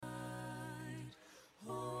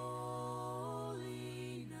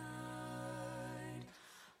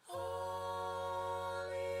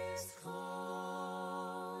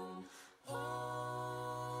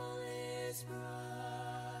peace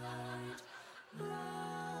bright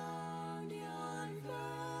round yon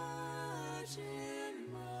virgin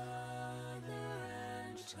mother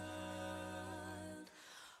and child,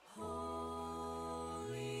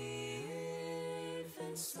 holy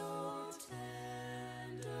infant, so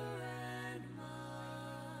tender and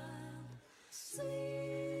mild.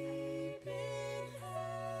 Sleep in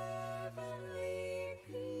heavenly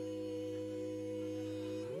peace.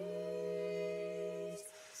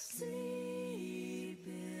 Sleep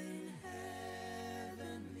in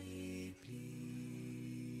heavenly peace.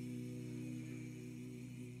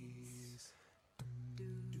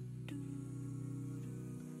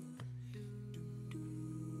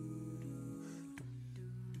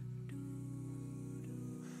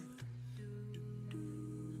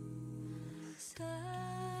 Silent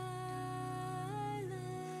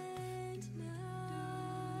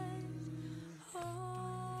night, holy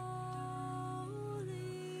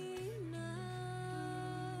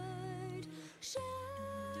night, shepherds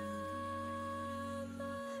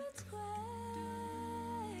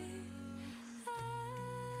wait at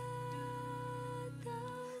the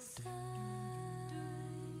side.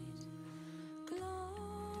 Glory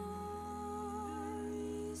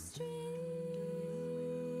stream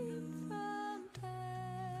from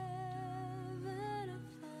heaven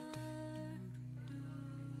afar.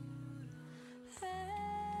 Heavenly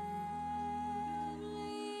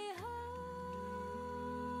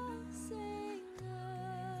hosts sing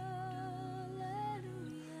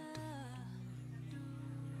Alleluia.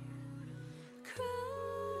 Christ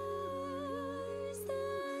the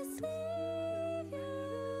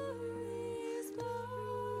Savior is born.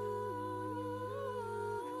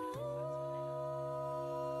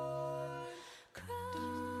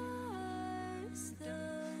 Christ the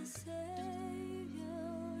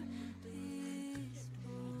Savior is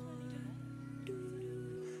born.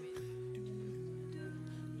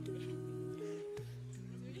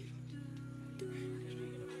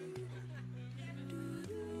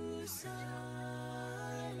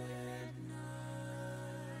 Silent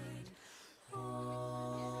night,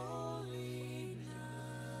 holy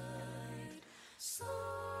night, Son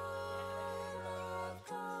of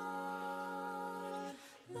God,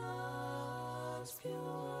 love's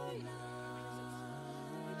pure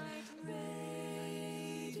light,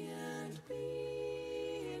 radiant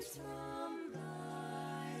beams from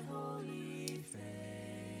thy holy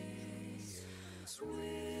face,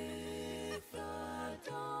 with the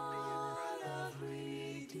dawn of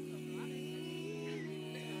redeeming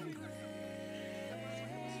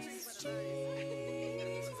grace.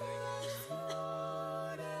 Jesus,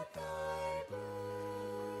 Lord, at thy birth.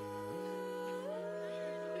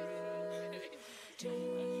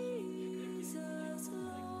 Jesus,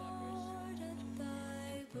 Lord, at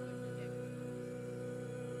thy birth.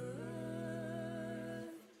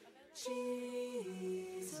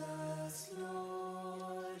 Jesus,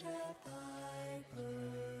 Lord, at thy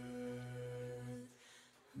birth.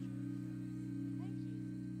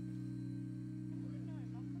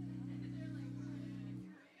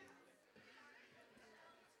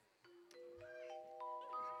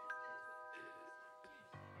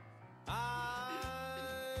 I'll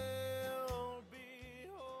be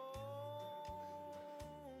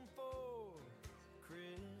home for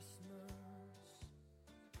Christmas.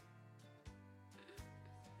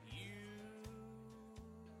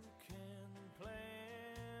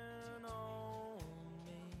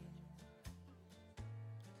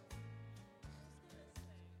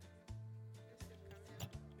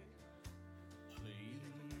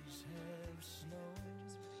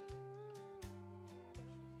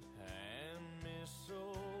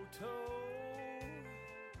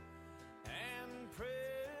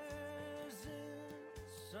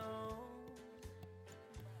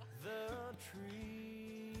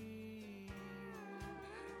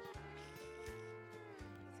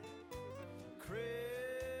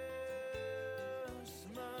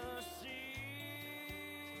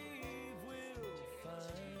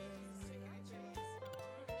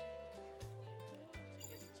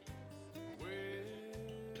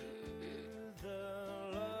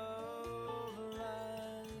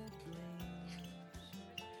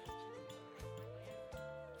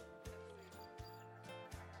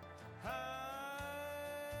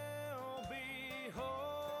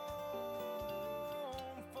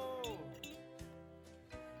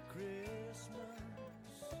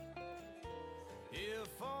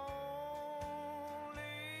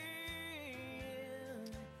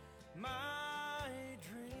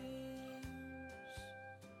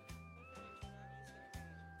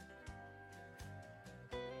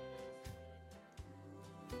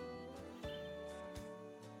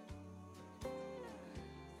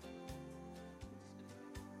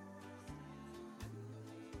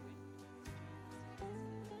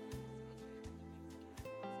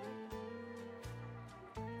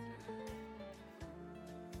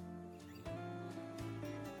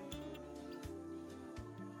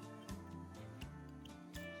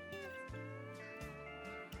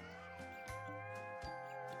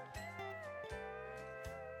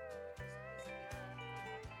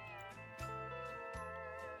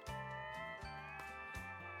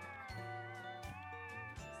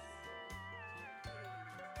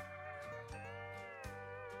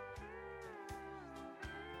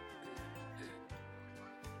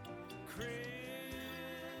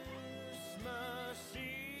 Christmas Eve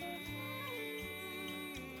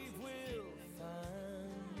will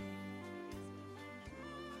find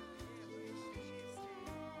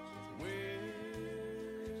with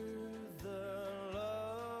the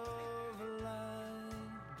love light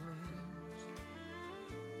gleams.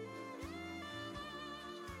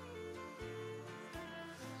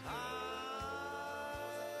 I'll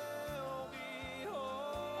be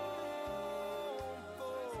home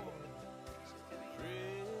for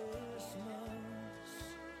Christmas,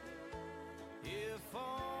 if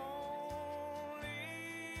only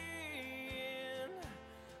in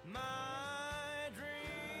my dreams,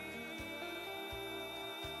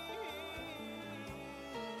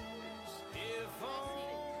 if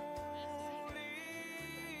only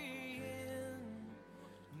in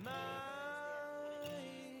my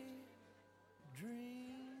dreams.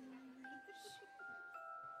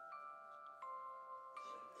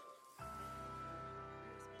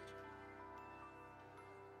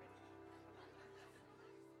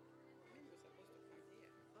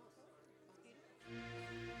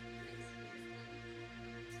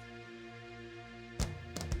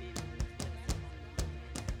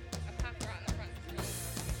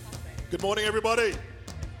 Good morning, everybody.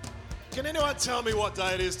 Can anyone tell me what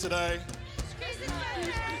day it is today?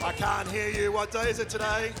 I can't hear you. What day is it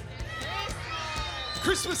today?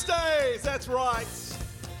 Christmas Day. That's right.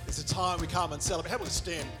 It's a time we come and celebrate. How about we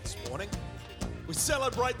stand this morning? We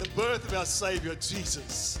celebrate the birth of our Saviour,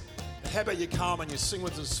 Jesus. And how about you come and you sing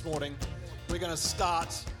with us this morning? We're going to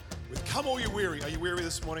start with Come All You Weary. Are you weary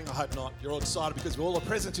this morning? I hope not. You're all excited because of all the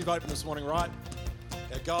presents you've opened this morning, right?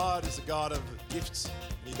 Our God is a God of gifts.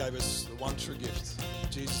 He gave us the one true gift,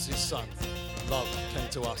 Jesus, his son. Love came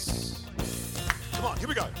to us. Come on, here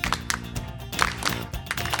we go.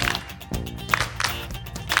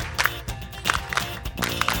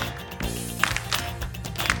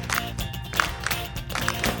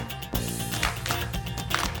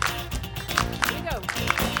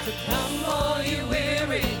 Come all you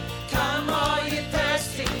weary, come all you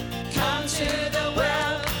thirsty, come to the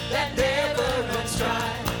well that never runs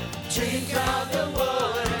dry. Drink of the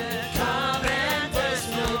water, come and thirst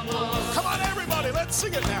no more. Come on, everybody, let's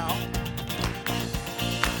sing it now.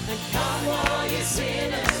 And come all you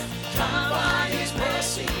sinners, come find his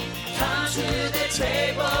mercy, come to the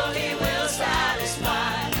table, he will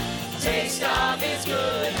satisfy. Taste of his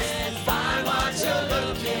goodness, find what you're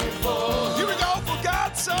looking for. Here we go. For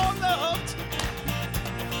God so loved.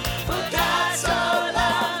 For God so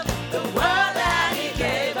loved the world that he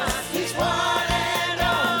gave us his one and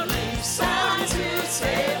only Son to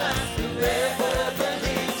save us. Whoever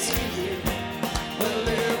believes in him will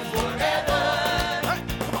live forever. Hey,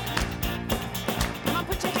 come on. Come on,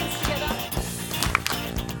 put your hands together.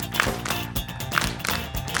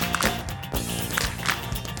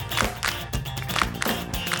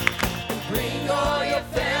 Bring all your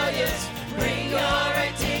failures, bring your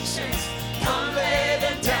addictions, come lay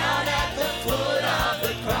them down at the foot of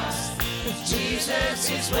the cross. 'Cause Jesus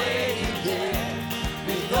is waiting there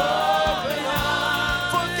with open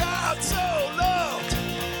arms. For God so loved.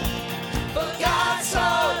 For God so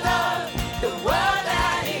loved the world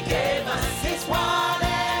that he gave us his one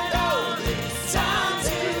and only Son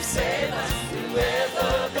to save us.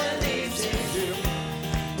 Whoever believes in him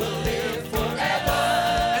will live forever.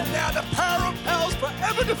 And now the power of hell's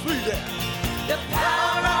forever defeated. The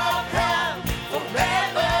power of hell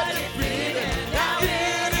forever defeated. Now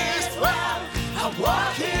it is well. I'm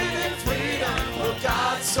walking in freedom. For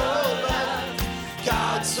God so loved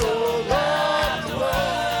the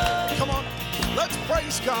world. Come on, let's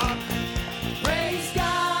praise God. Praise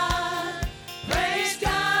God,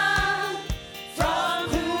 from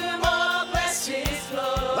whom all blessings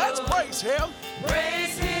flow. Let's praise him.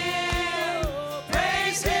 Praise him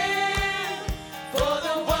for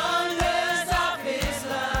the wonders of his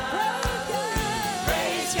love.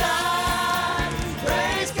 Praise God,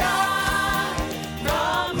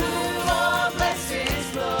 from whom all blessings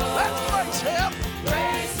flow. Let's praise him.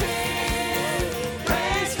 Praise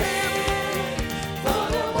him for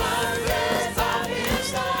the wonders of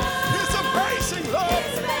his love. His amazing love.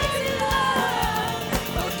 His amazing love.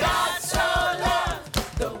 For God so loved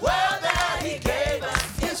the world that he gave us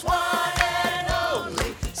his one and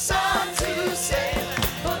only Son to save us.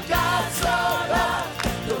 For God so loved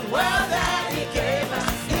the world that he gave us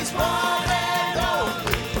his one and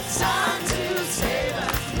only Son to save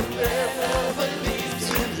us. Whoever believes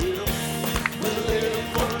in him will live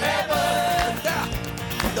forever. Yeah.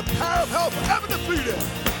 The power of hell forever defeated.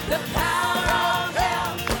 The power of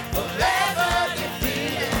hell forever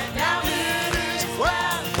defeated. Now it is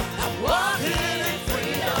well. I'm walking in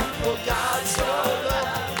freedom. For God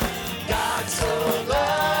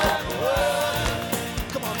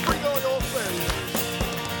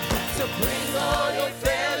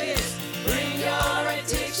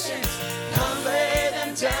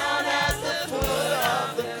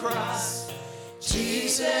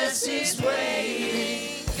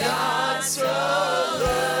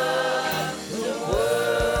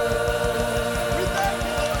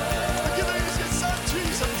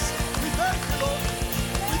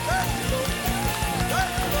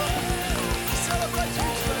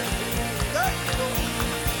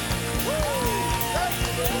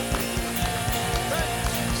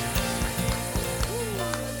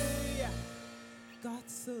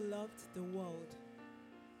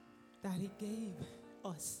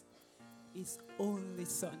his only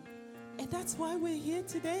Son. And that's why we're here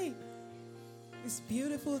today. This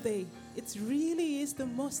beautiful day. It really is the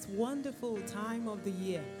most wonderful time of the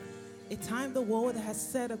year. A time the world has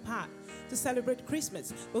set apart to celebrate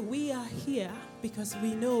Christmas. But we are here because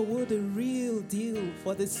we know what the real deal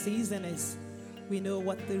for the season is. We know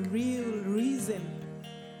what the real reason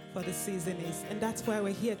for the season is. And that's why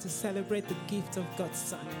we're here to celebrate the gift of God's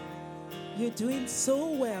Son. You're doing so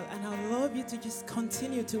well, and I love you to just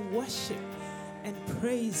continue to worship and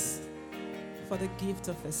praise for the gift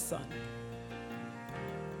of His Son.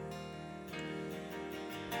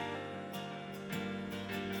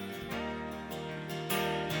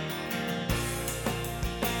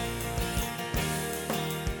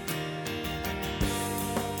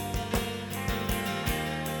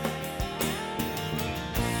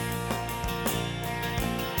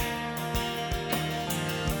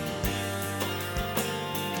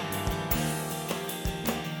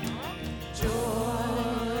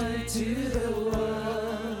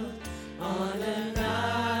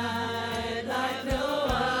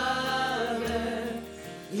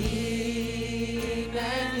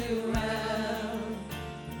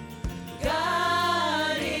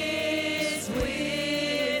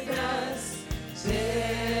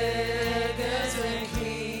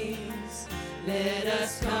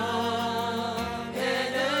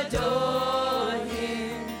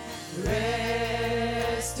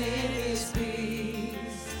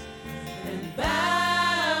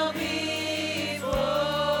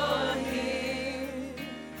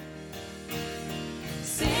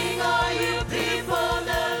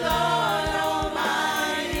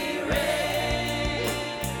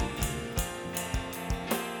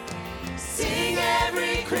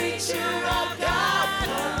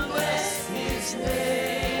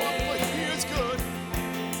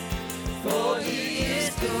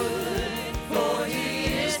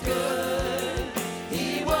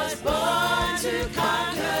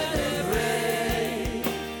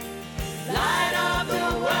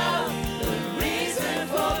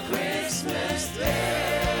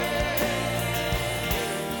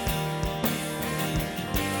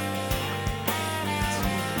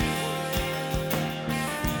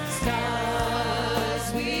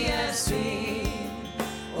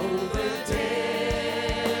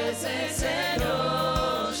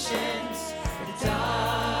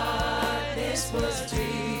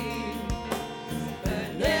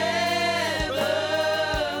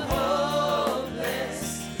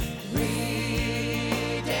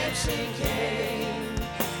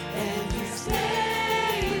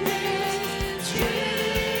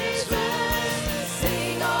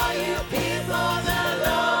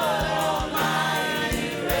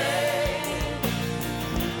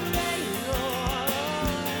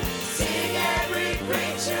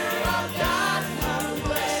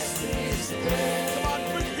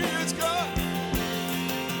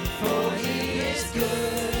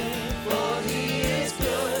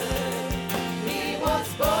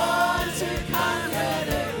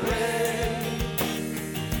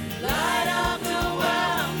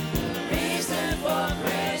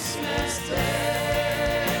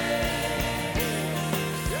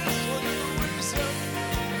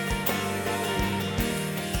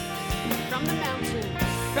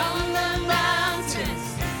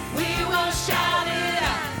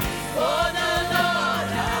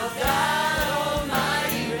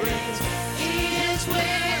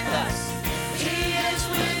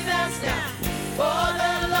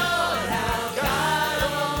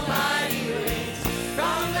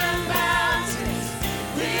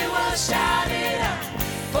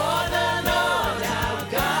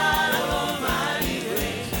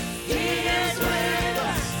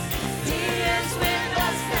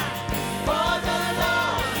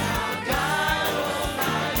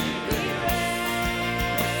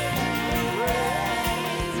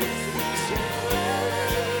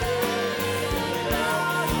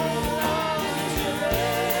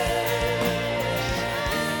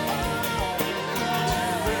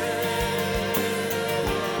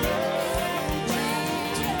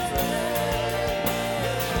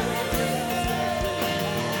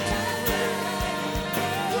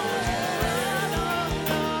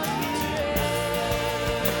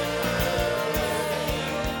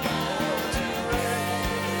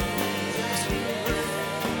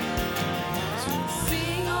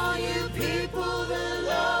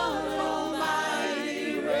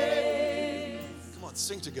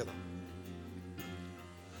 Sing together.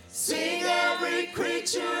 Sing every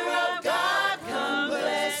creature of God, come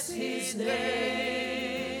bless His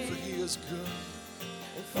name. For He is good.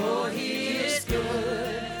 For He is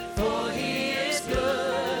good. For He is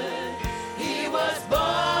good. He was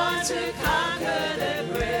born to come.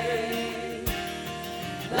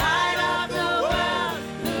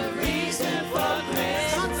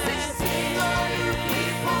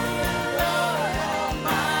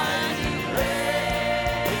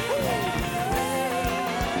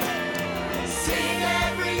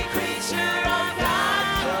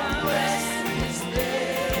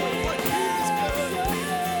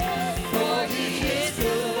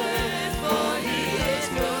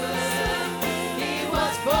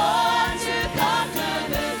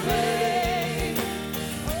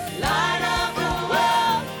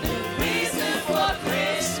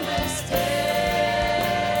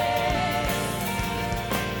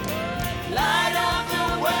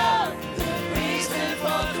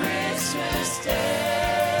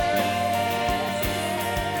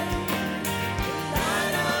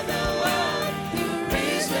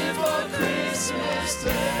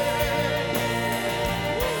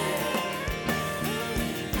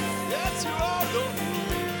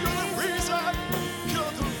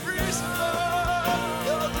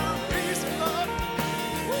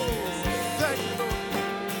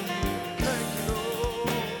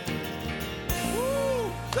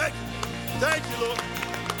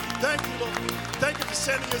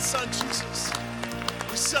 sending your son, Jesus.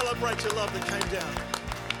 We celebrate your love that came down.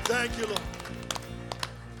 Thank you, Lord.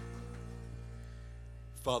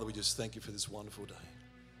 Father, we just thank you for this wonderful day.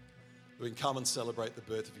 We can come and celebrate the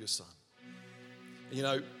birth of your son. And you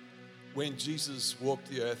know, when Jesus walked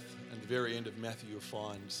the earth, at the very end of Matthew, you'll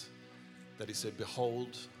find that he said,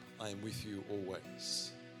 "Behold, I am with you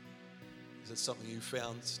always." Is that something you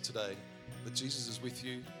found today? That Jesus is with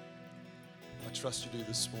you? I trust you do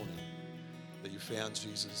this morning, that you found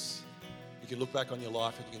Jesus. You can look back on your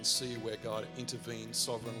life and you can see where God intervened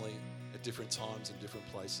sovereignly at different times and different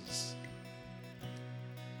places.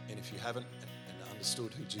 And if you haven't and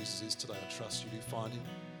understood who Jesus is today, I trust you do find him,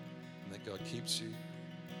 and that God keeps you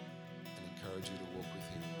and encourage you to walk with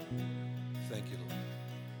him. Thank you, Lord.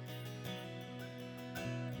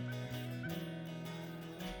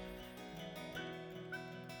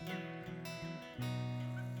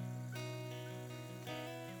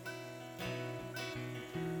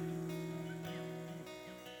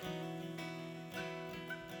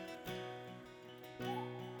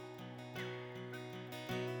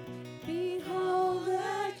 Behold,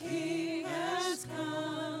 the King has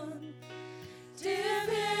come,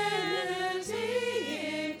 divinity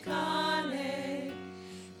incarnate,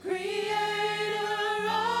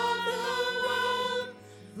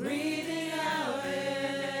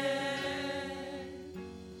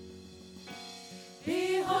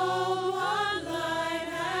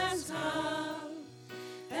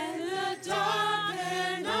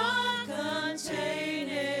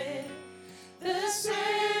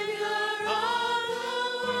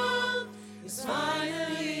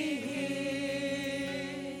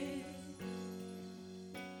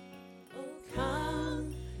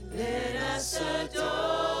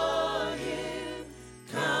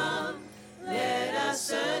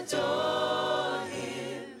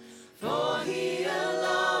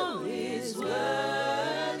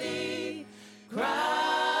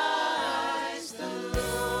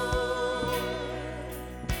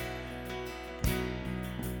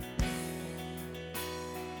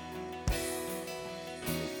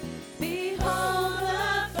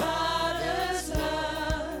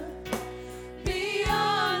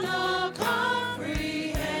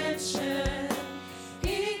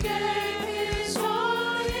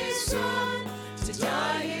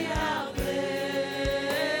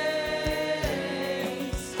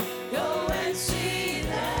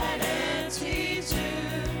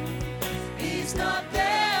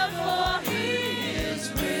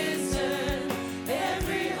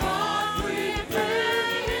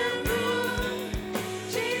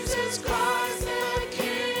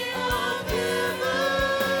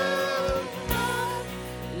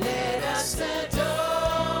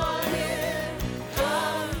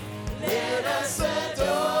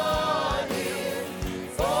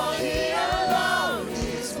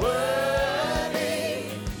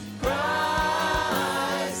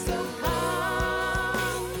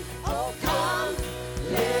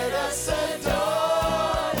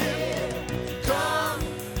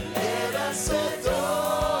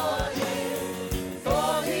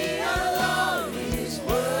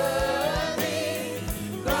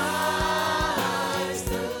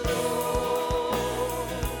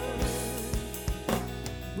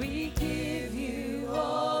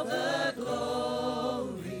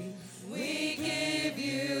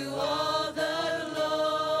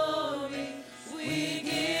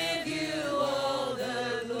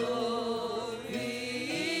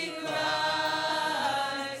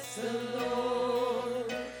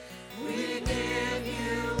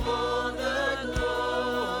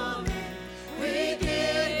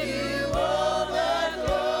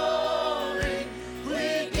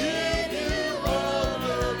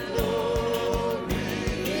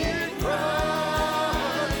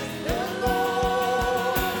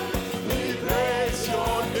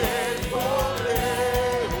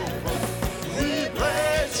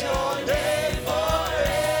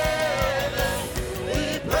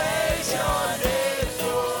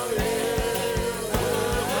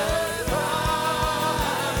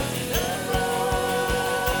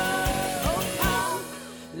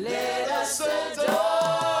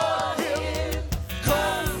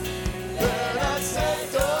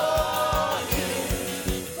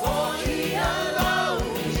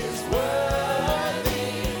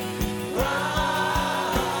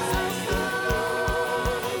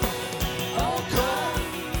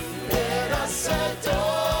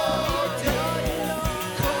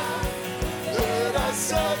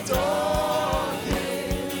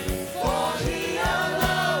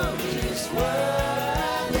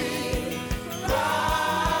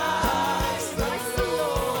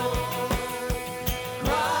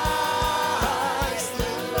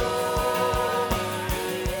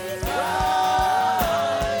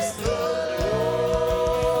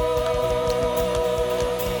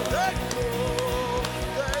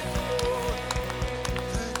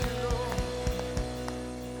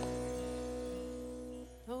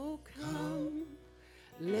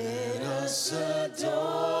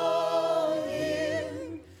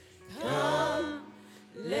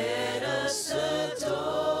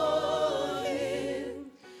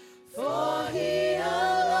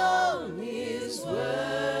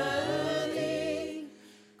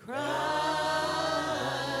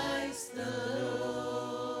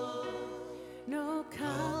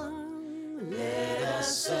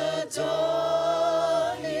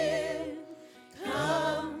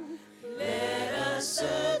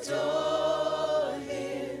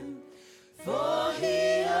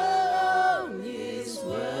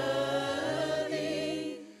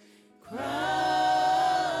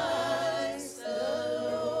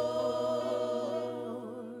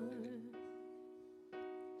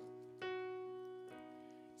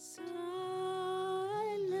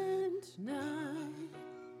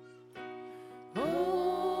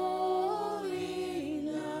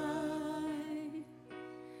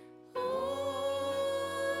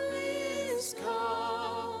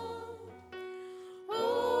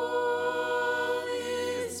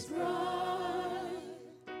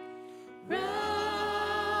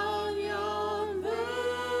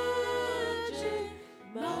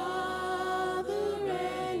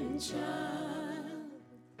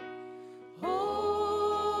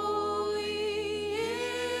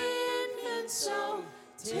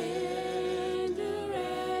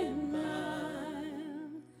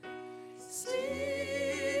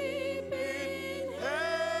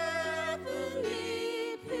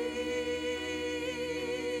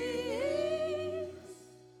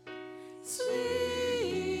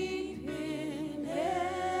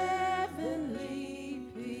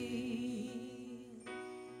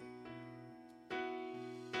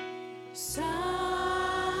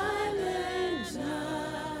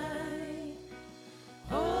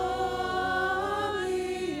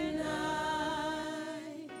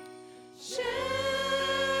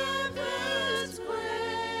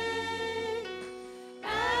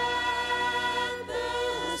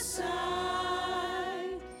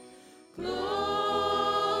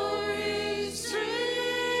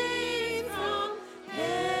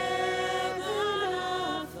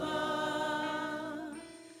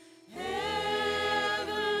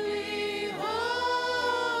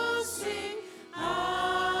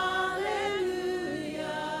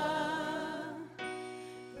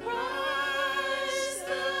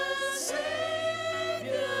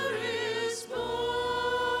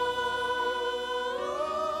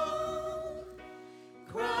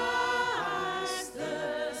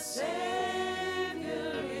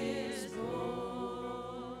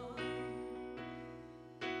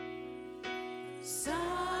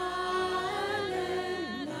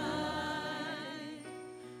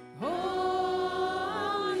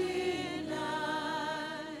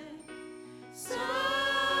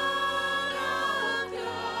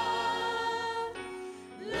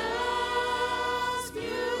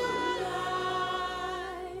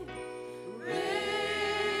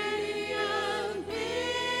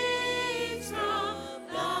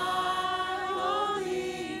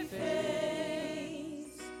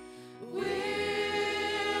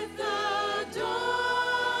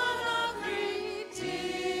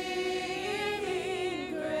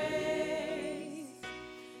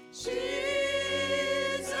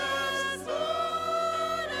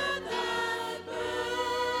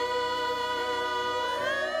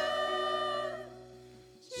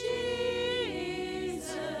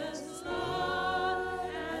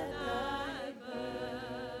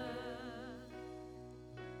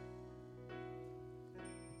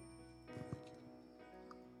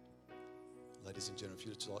 Ladies and gentlemen, if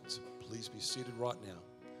you'd like to please be seated right now.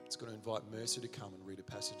 It's going to invite Mercy to come and read a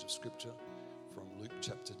passage of Scripture from Luke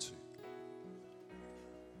chapter 2.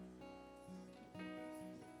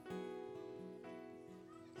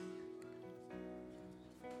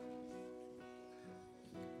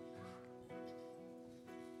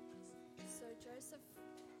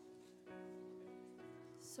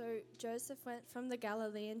 So Joseph went from the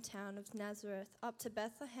Galilean town of Nazareth up to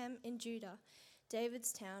Bethlehem in Judah,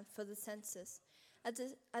 David's town, for the census.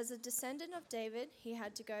 As a descendant of David, he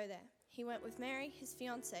had to go there. He went with Mary, his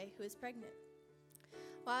fiancée, who was pregnant.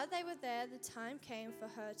 While they were there, the time came for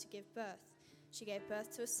her to give birth. She gave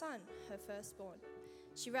birth to a son, her firstborn.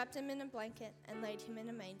 She wrapped him in a blanket and laid him in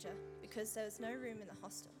a manger because there was no room in the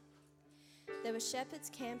hostel. There were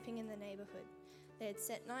shepherds camping in the neighborhood. They had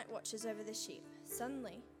set night watches over the sheep.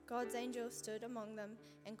 Suddenly, God's angel stood among them,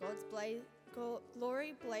 and God's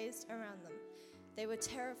glory blazed around them. They were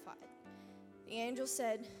terrified. The angel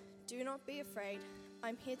said, "Do not be afraid.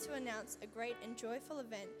 I'm here to announce a great and joyful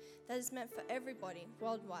event that is meant for everybody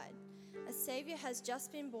worldwide. A Savior has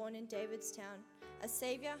just been born in David's town, a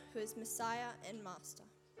Savior who is Messiah and Master."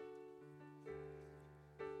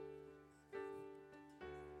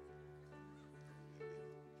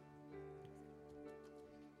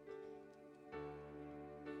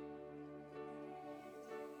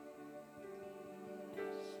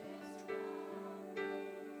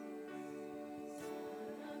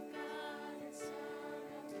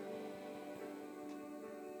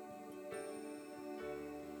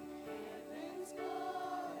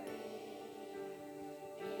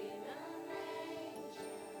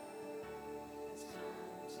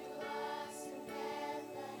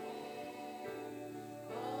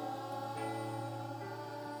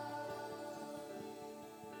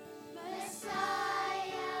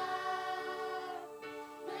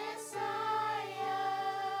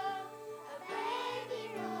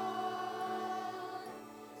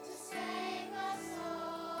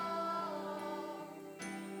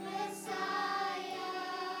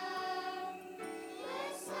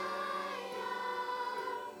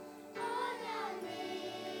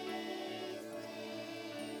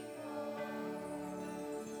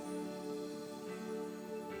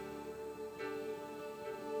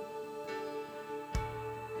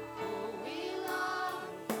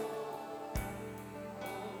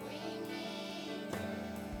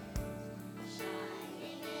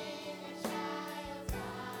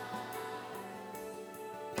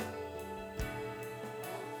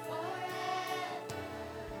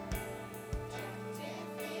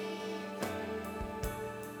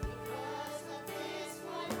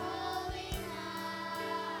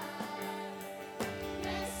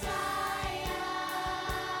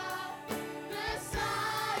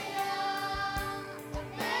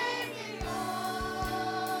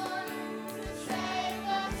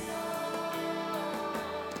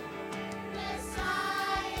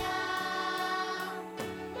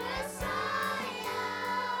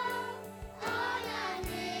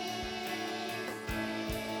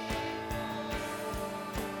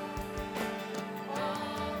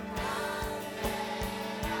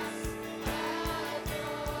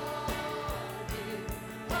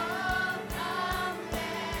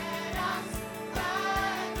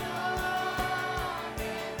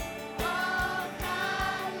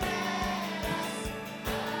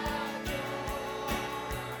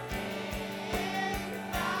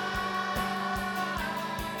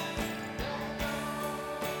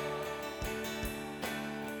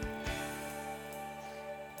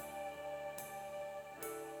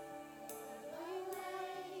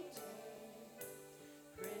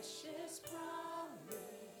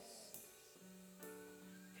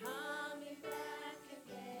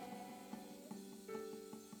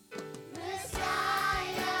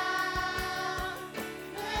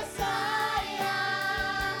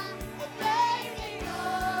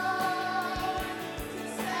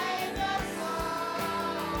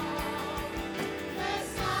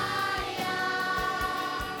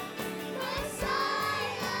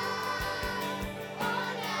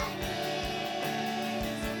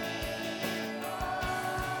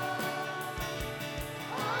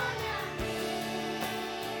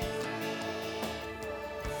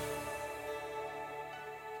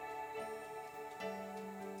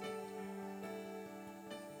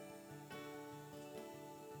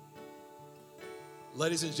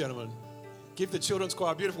 Ladies and gentlemen, give the children's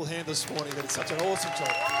choir a beautiful hand this morning. That it's such an awesome job.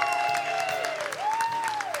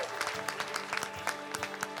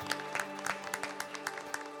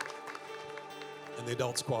 And the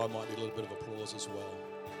adults choir might need a little bit of applause as well.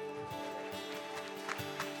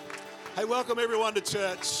 Hey, welcome everyone to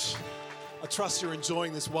church. I trust you're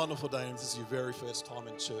enjoying this wonderful day, and if this is your very first time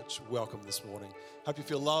in church, welcome this morning. Hope you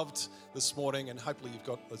feel loved this morning, and hopefully you've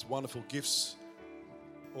got those wonderful gifts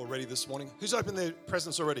already this morning. Who's opened their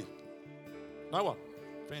presents already? No one?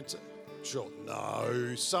 Fantastic. Sure.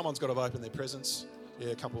 No. Someone's got to have opened their presents. Yeah,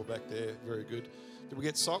 a couple back there. Very good. Did we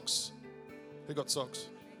get socks? Who got socks?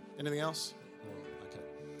 Anything else?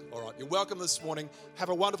 All right, you're welcome this morning. Have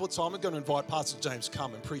a wonderful time. I'm going to invite Pastor James to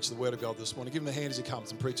come and preach the Word of God this morning. Give him a hand as he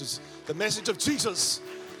comes and preaches the message of Jesus.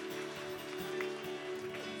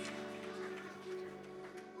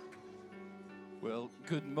 Well,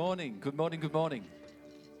 good morning. Good morning. Good morning.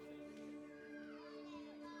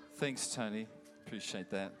 Thanks, Tony. Appreciate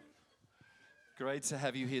that. Great to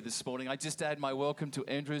have you here this morning. I just add my welcome to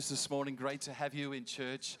Andrews this morning. Great to have you in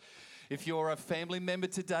church. If you're a family member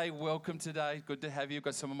today, welcome today. Good to have you.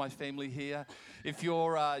 Got some of my family here. If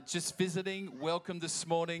you're just visiting, welcome this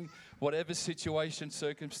morning. Whatever situation,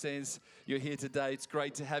 circumstance you're here today, it's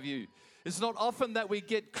great to have you. It's not often that we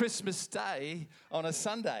get Christmas Day on a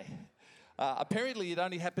Sunday. Apparently, it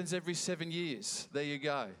only happens every 7 years. There you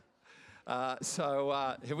go.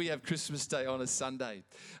 So here we have Christmas Day on a Sunday.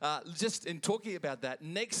 Just in talking about that,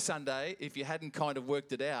 next Sunday, if you hadn't kind of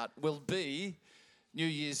worked it out, will be New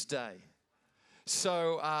Year's Day.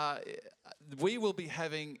 So we will be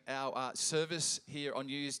having our service here on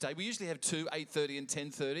New Year's Day. We usually have two, 8:30 and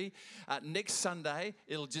 10:30. Next Sunday,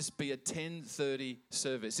 it'll just be a 10:30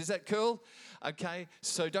 service. Is that cool? Okay,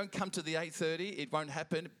 so don't come to the 8:30. It won't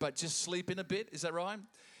happen, but just sleep in a bit. Is that right?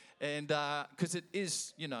 And because it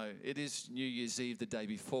is New Year's Eve the day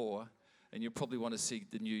before, and you'll probably want to see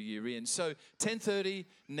the new year in. So 10:30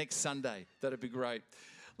 next Sunday. That'd be great.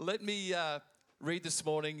 Let me read this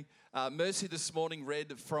morning. Mercy this morning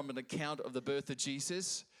read from an account of the birth of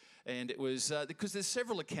Jesus. And it was, because there's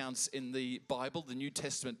several accounts in the Bible, the New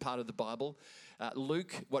Testament part of the Bible.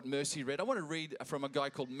 Luke, what Mercy read. I want to read from a guy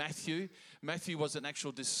called Matthew. Matthew was an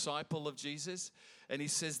actual disciple of Jesus. And he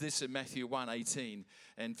says this in Matthew 1:18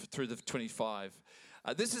 and through the 25.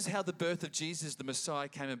 This is how the birth of Jesus, the Messiah,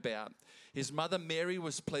 came about. His mother Mary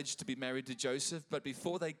was pledged to be married to Joseph, but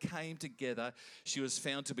before they came together, she was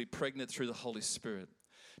found to be pregnant through the Holy Spirit.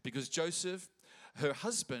 Because Joseph, her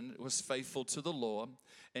husband, was faithful to the law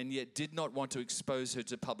and yet did not want to expose her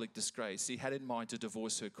to public disgrace. He had in mind to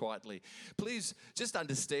divorce her quietly. Please just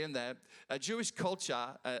understand that Jewish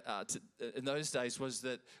culture in those days was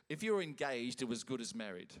that if you were engaged, it was good as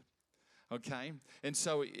married. Okay? And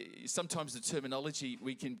so sometimes the terminology,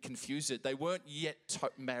 we can confuse it. They weren't yet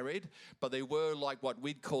married, but they were like what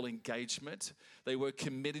we'd call engagement. They were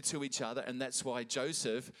committed to each other, and that's why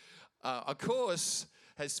Joseph, of course,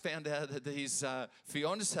 has found out that his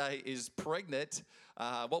fiancée is pregnant.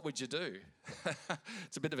 What would you do?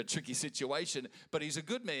 It's a bit of a tricky situation, but he's a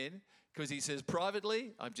good man because he says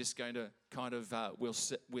privately, I'm just going to kind of, we'll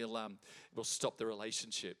stop the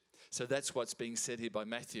relationship. So that's what's being said here by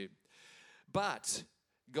Matthew. But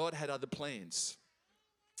God had other plans.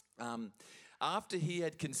 After he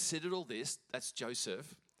had considered all this, that's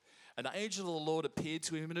Joseph, an angel of the Lord appeared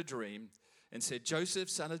to him in a dream and said, Joseph,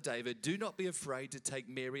 son of David, do not be afraid to take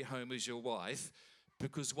Mary home as your wife,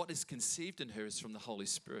 because what is conceived in her is from the Holy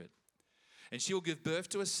Spirit. And she will give birth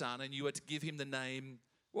to a son, and you are to give him the name,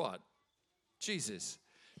 what? Jesus,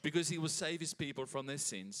 because he will save his people from their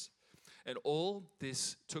sins. And all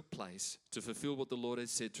this took place to fulfill what the Lord had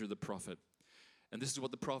said through the prophet. And this is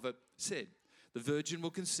what the prophet said. The virgin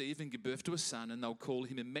will conceive and give birth to a son, and they'll call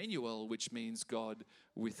him Emmanuel, which means God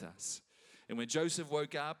with us. And when Joseph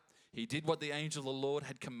woke up, he did what the angel of the Lord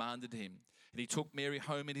had commanded him. And he took Mary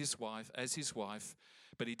home as his wife,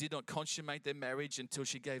 but he did not consummate their marriage until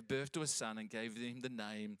she gave birth to a son and gave him the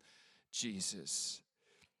name Jesus.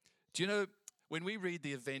 Do you know, when we read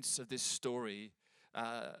the events of this story,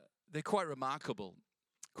 they're quite remarkable.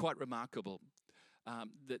 Quite remarkable.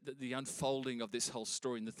 The unfolding of this whole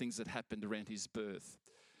story and the things that happened around his birth.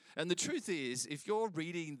 And the truth is, if you're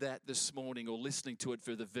reading that this morning or listening to it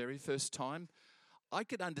for the very first time, I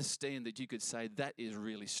could understand that you could say that is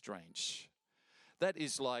really strange. That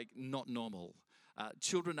is like not normal.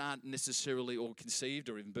 Children aren't necessarily all conceived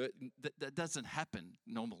or even birth. That doesn't happen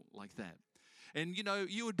normal like that. And you know,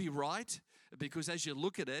 you would be right, because as you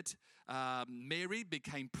look at it, Mary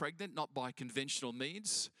became pregnant not by conventional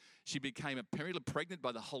means. She became apparently pregnant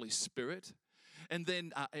by the Holy Spirit. And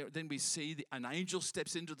then we see an angel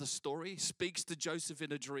steps into the story, speaks to Joseph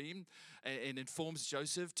in a dream, and informs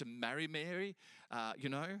Joseph to marry Mary,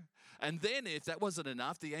 And then if that wasn't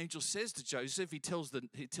enough, the angel says to Joseph, he tells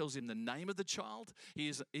him the name of the child.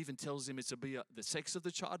 He even tells him the sex of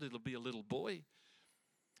the child. It'll be a little boy.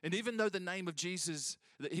 And even though the name of Jesus,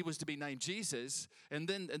 that he was to be named Jesus, and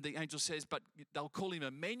then the angel says, but they'll call him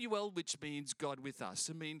Emmanuel, which means God with us.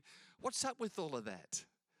 I mean, what's up with all of that?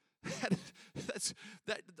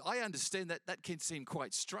 I understand that can seem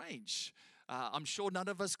quite strange. I'm sure none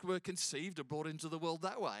of us were conceived or brought into the world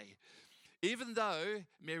that way. Even though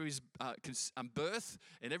Mary's birth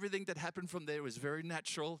and everything that happened from there was very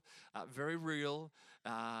natural, very real,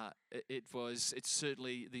 it's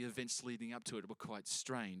certainly the events leading up to it were quite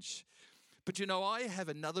strange. But you know, I have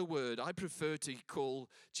another word. I prefer to call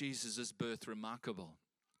Jesus' birth remarkable.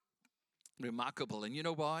 Remarkable. And you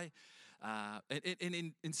know why?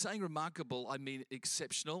 In saying remarkable, I mean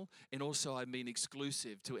exceptional, and also I mean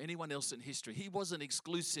exclusive to anyone else in history. He wasn't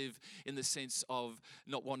exclusive in the sense of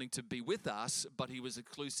not wanting to be with us, but he was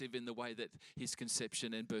exclusive in the way that his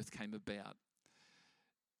conception and birth came about.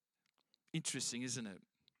 Interesting, isn't it?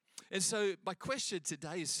 And so my question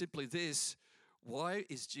today is simply this: why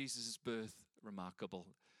is Jesus' birth remarkable?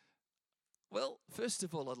 Well, first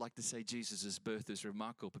of all, I'd like to say Jesus' birth is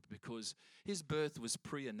remarkable because his birth was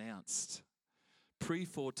pre-announced,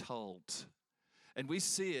 pre-foretold. And we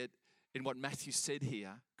see it in what Matthew said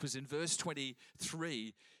here, because in verse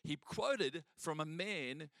 23, he quoted from a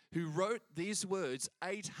man who wrote these words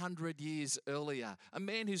 800 years earlier, a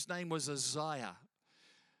man whose name was Isaiah.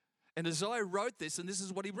 And Isaiah wrote this, and this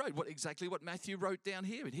is what he wrote, exactly what Matthew wrote down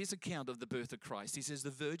here in his account of the birth of Christ. He says,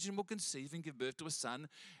 the virgin will conceive and give birth to a son,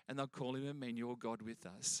 and they'll call him Emmanuel, God with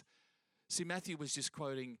us. See, Matthew was just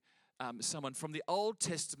quoting someone from the Old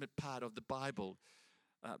Testament part of the Bible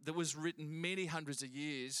that was written many hundreds of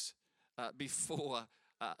years before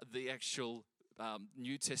the actual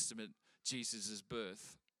New Testament, Jesus'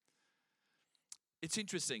 birth. It's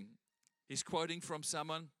interesting. He's quoting from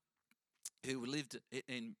someone who lived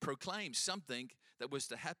and proclaimed something that was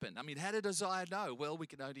to happen. I mean, how did Isaiah know? Well, we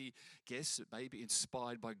can only guess, it may be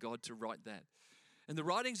inspired by God to write that. And the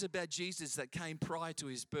writings about Jesus that came prior to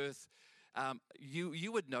his birth,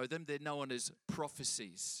 you would know them. They're known as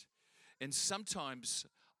prophecies. And sometimes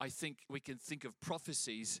I think we can think of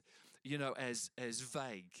prophecies, you know, as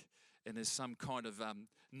vague and as some kind of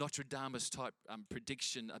Notre Dame type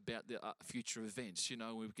prediction about the future events. You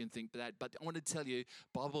know, we can think that. But I want to tell you,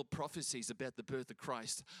 Bible prophecies about the birth of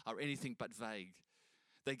Christ are anything but vague.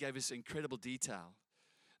 They gave us incredible detail.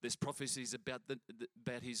 There's prophecies about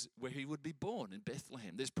where he would be born in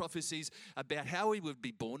Bethlehem. There's prophecies about how he would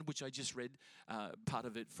be born, which I just read part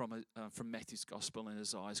of it from Matthew's Gospel and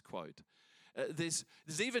Isaiah's quote. There's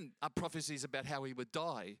even prophecies about how he would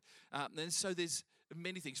die. And so there's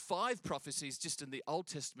many things. 5 prophecies just in the Old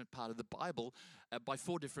Testament part of the Bible by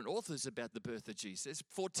 4 different authors about the birth of Jesus,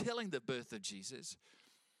 foretelling the birth of Jesus.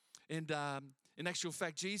 And in actual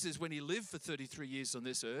fact, Jesus, when he lived for 33 years on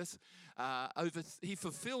this earth, he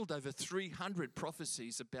fulfilled over 300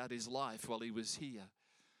 prophecies about his life while he was here.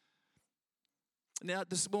 Now,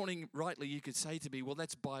 this morning, rightly, you could say to me, well,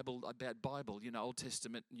 that's Bible about Bible. You know, Old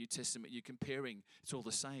Testament, New Testament, you're comparing. It's all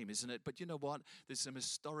the same, isn't it? But you know what? There's some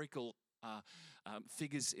historical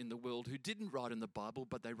figures in the world who didn't write in the Bible,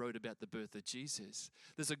 but they wrote about the birth of Jesus.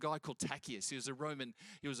 There's a guy called Taccius. He was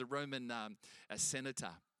a Roman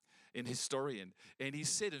senator and historian. And he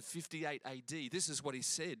said in 58 AD, this is what he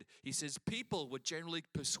said. He says, people were generally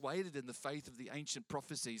persuaded in the faith of the ancient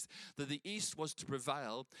prophecies that the East was to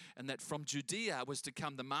prevail and that from Judea was to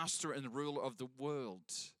come the master and the ruler of the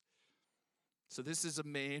world. So this is a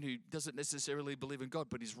man who doesn't necessarily believe in God,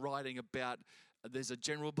 but he's writing about, there's a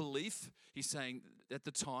general belief. He's saying at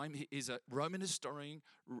the time, he is a Roman historian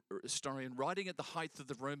writing at the height of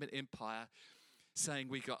the Roman Empire, saying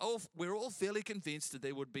we're all fairly convinced that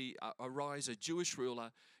there would be arise a Jewish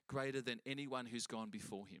ruler greater than anyone who's gone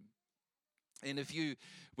before him. And if you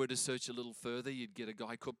were to search a little further, you'd get a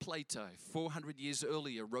guy called Plato. 400 years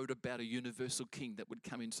earlier, wrote about a universal king that would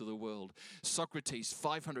come into the world. Socrates,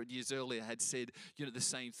 500 years earlier, had said, you know, the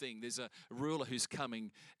same thing. There's a ruler who's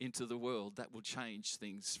coming into the world that will change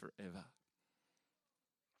things forever.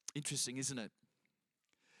 Interesting, isn't it?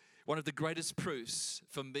 One of the greatest proofs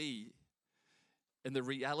for me in the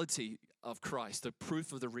reality of Christ, the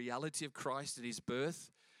proof of the reality of Christ at his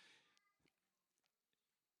birth,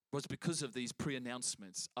 was because of these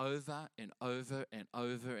pre-announcements over and over and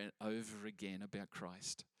over and over again about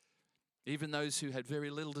Christ. Even those who had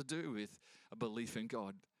very little to do with a belief in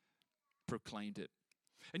God proclaimed it.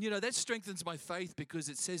 And you know, that strengthens my faith because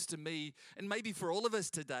it says to me, and maybe for all of us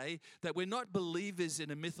today, that we're not believers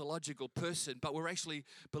in a mythological person, but we're actually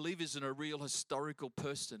believers in a real historical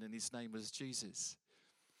person, and his name was Jesus.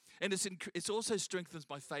 And it also strengthens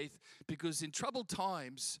my faith because in troubled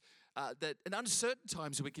times, and uncertain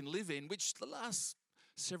times we can live in, which the last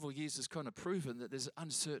several years has kind of proven that there's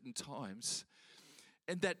uncertain times,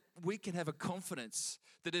 and that we can have a confidence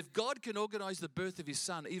that if God can organize the birth of his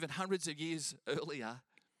son even hundreds of years earlier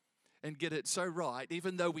and get it so right,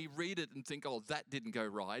 even though we read it and think, oh, that didn't go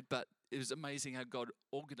right, but it was amazing how God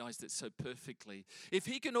organized it so perfectly. If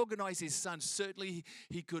he can organize his son, certainly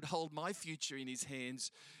he could hold my future in his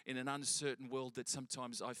hands in an uncertain world that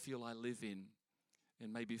sometimes I feel I live in,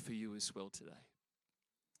 and maybe for you as well today.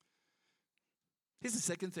 Here's the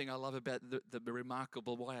second thing I love about the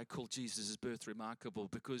remarkable, why I call Jesus' birth remarkable,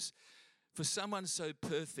 because for someone so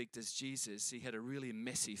perfect as Jesus, he had a really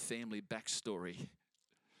messy family backstory.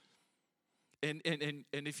 And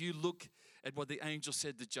if you look at what the angel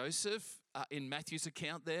said to Joseph in Matthew's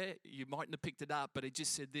account there, you mightn't have picked it up, but it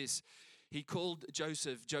just said this. He called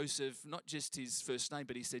Joseph, not just his first name,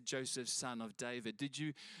 but he said Joseph, son of David. Did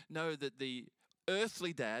you know that the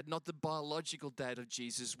earthly dad, not the biological dad of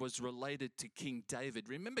Jesus, was related to King David?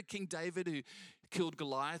 Remember King David who killed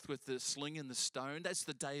Goliath with the sling and the stone? That's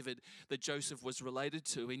the David that Joseph was related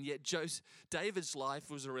to. And yet David's life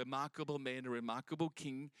was a remarkable man, a remarkable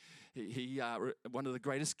king. He one of the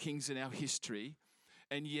greatest kings in our history.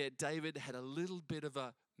 And yet David had a little bit of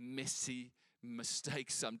a messy mistake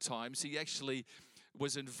sometimes. He actually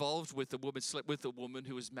was involved with a woman, slept with a woman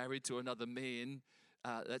who was married to another man.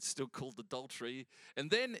 That's still called adultery. And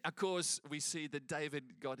then, of course, we see that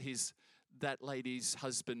David got that lady's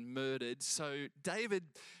husband murdered. So David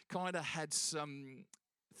kind of had some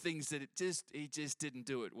things that he just didn't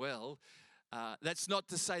do it well. That's not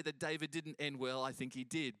to say that David didn't end well. I think he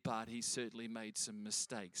did, but he certainly made some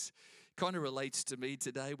mistakes. Kind of relates to me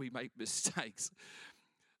today. We make mistakes.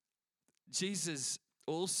 Jesus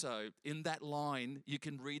also, in that line, you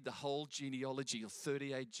can read the whole genealogy of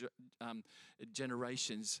 38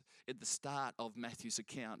 generations at the start of Matthew's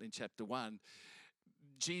account in chapter 1.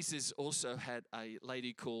 Jesus also had a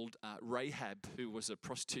lady called Rahab, who was a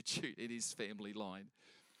prostitute in his family line.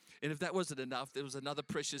 And if that wasn't enough, there was another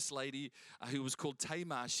precious lady who was called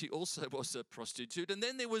Tamar. She also was a prostitute. And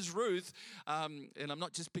then there was Ruth, and I'm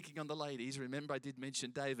not just picking on the ladies. Remember, I did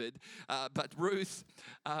mention David. But Ruth,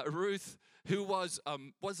 who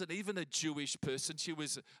wasn't even a Jewish person. She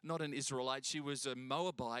was not an Israelite. She was a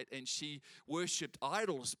Moabite, and she worshipped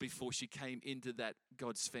idols before she came into that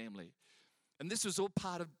God's family. And this was all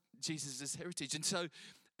part of Jesus' heritage. And so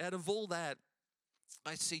out of all that,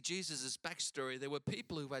 I see Jesus' backstory. There were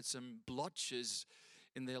people who had some blotches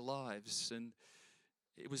in their lives, and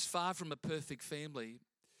it was far from a perfect family.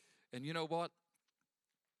 And you know what?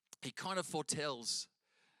 He kind of foretells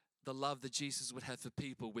the love that Jesus would have for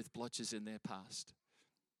people with blotches in their past.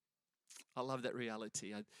 I love that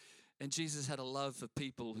reality. And Jesus had a love for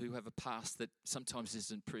people who have a past that sometimes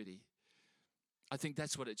isn't pretty. I think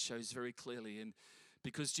that's what it shows very clearly. And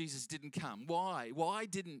because Jesus didn't come. Why? Why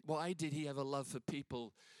did he have a love for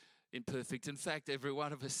people imperfect? In fact, every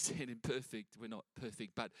one of us sin imperfect. We're not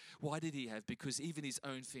perfect. But why did he have? Because even his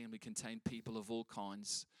own family contained people of all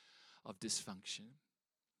kinds of dysfunction.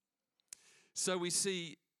 So we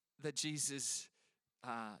see that Jesus,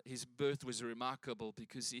 his birth was remarkable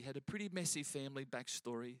because he had a pretty messy family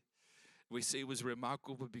backstory. We see it was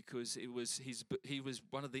remarkable because he was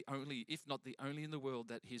one of the only, if not the only in the world,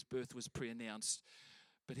 that his birth was pre-announced.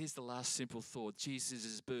 But here's the last simple thought.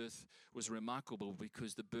 Jesus' birth was remarkable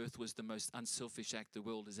because the birth was the most unselfish act the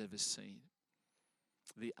world has ever seen.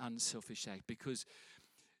 The unselfish act. Because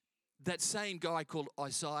that same guy called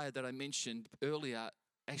Isaiah that I mentioned earlier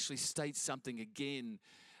actually states something again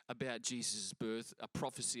about Jesus' birth, a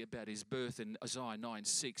prophecy about his birth in Isaiah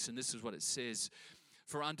 9:6. And this is what it says.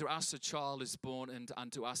 For unto us a child is born, and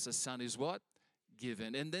unto us a son is what?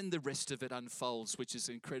 Given. And then the rest of it unfolds, which is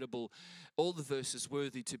incredible. All the verses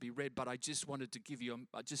worthy to be read, but I just wanted to give you,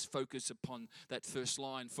 just focus upon that first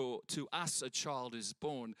line. For to us a child is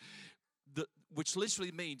born, which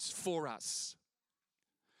literally means for us.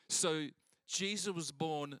 So Jesus was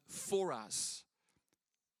born for us.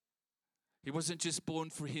 He wasn't just born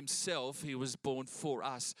for himself, he was born for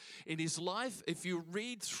us. In his life, if you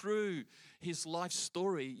read through his life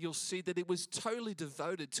story, you'll see that it was totally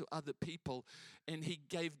devoted to other people, and he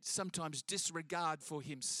gave sometimes disregard for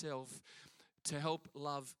himself to help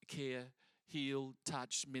love, care, heal,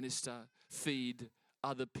 touch, minister, feed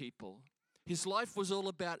other people. His life was all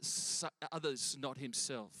about others, not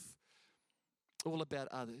himself. All about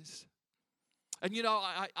others. And you know,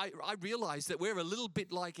 I realize that we're a little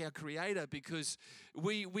bit like our Creator because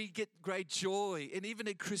we get great joy, and even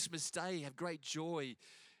at Christmas Day have great joy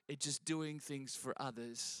at just doing things for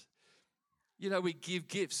others. You know, we give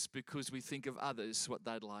gifts because we think of others, what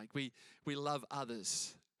they'd like. We love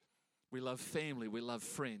others. We love family. We love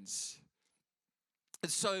friends.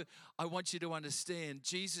 And so I want you to understand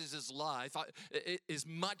Jesus' life, as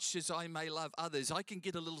much as I may love others, I can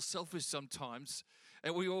get a little selfish sometimes,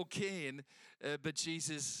 and we all can, but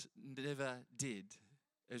Jesus never did.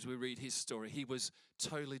 As we read his story, he was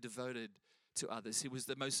totally devoted to others. He was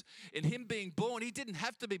the most, in him being born, he didn't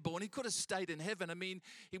have to be born. He could have stayed in heaven. I mean,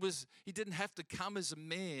 he didn't have to come as a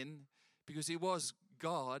man because he was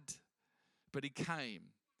God, but he came.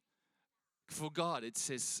 For God, it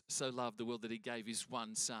says, so loved the world that he gave his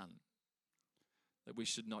one son, that we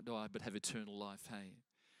should not die but have eternal life, hey?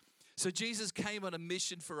 So Jesus came on a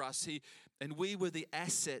mission for us, and we were the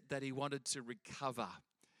asset that he wanted to recover.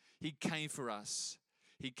 He came for us.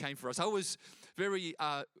 He came for us. I was very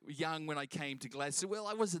young when I came to Gladstone. Well,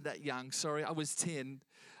 I wasn't that young, sorry. I was 10.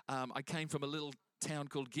 I came from a little town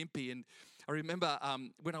called Gympie, and I remember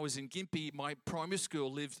when I was in Gympie, my primary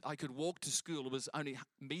school I could walk to school. It was only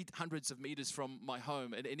hundreds of meters from my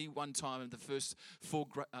home at any one time in the first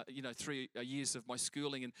 3 years of my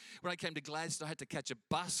schooling. And when I came to Gladstone, I had to catch a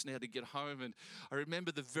bus now to get home. And I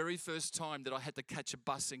remember the very first time that I had to catch a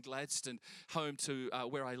bus in Gladstone home to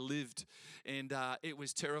where I lived. And it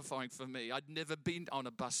was terrifying for me. I'd never been on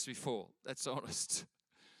a bus before, that's honest.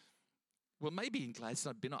 Well, maybe in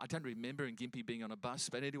Gladstone I've been on. I don't remember in Gympie being on a bus.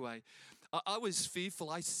 But anyway, I was fearful.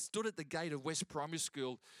 I stood at the gate of West Primary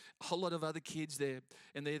School, a whole lot of other kids there,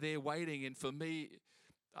 and they're there waiting. And for me,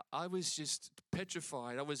 I was just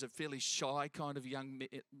petrified. I was a fairly shy kind of young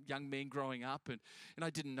man growing up, and I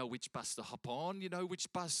didn't know which bus to hop on. Which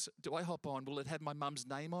bus do I hop on? Will it have my mum's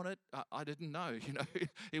name on it? I didn't know.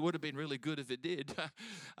 It would have been really good if it did.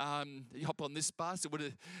 You hop on this bus, it would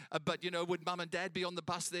have. But would mum and dad be on the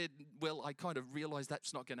bus there? Well, I kind of realised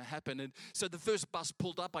that's not going to happen. And so the first bus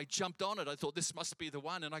pulled up. I jumped on it. I thought this must be the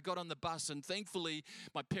one, and I got on the bus. And thankfully,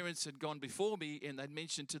 my parents had gone before me, and they'd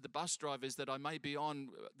mentioned to the bus drivers that I may be on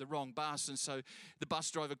the wrong bus. And so the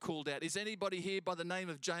bus driver called out, "Is anybody here by the name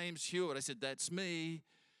of James Hewitt?" I said, "That's me."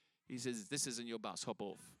 He says, "This isn't your bus, hop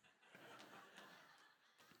off."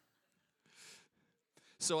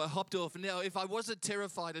 So I hopped off. Now, if I wasn't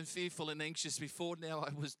terrified and fearful and anxious before, now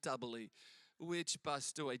I was doubly. Which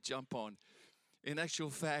bus do I jump on? In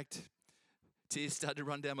actual fact, tears started to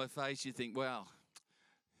run down my face. You think, wow,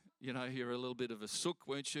 you're a little bit of a sook,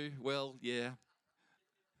 weren't you? Well, yeah.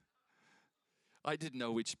 I didn't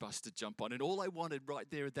know which bus to jump on. And all I wanted right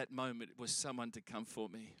there at that moment was someone to come for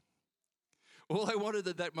me. All I wanted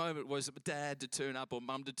at that moment was dad to turn up or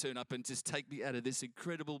mum to turn up and just take me out of this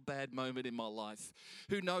incredible bad moment in my life.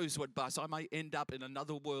 Who knows what bus? I may end up in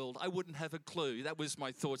another world. I wouldn't have a clue. That was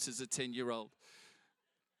my thoughts as a 10-year-old.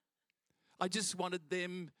 I just wanted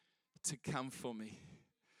them to come for me.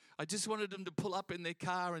 I just wanted them to pull up in their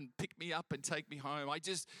car and pick me up and take me home.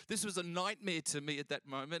 This was a nightmare to me at that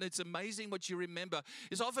moment. It's amazing what you remember.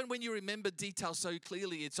 It's often when you remember details so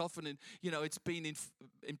clearly, it's often, it's been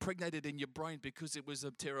impregnated in your brain because it was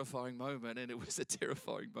a terrifying moment, and it was a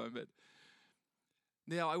terrifying moment.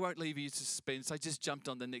 Now, I won't leave you to suspense. I just jumped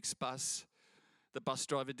on the next bus. The bus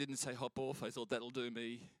driver didn't say hop off. I thought that'll do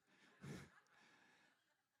me.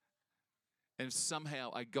 And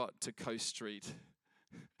somehow I got to Coast Street.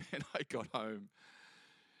 And I got home.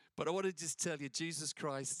 But I want to just tell you, Jesus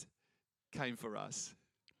Christ came for us.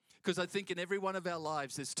 Because I think in every one of our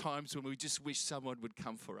lives, there's times when we just wish someone would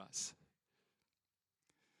come for us.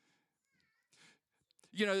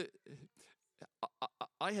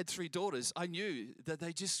 I had 3 daughters. I knew that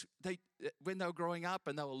they when they were growing up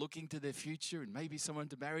and they were looking to their future and maybe someone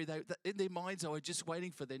to marry, in their minds, they were just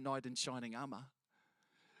waiting for their knight in shining armor.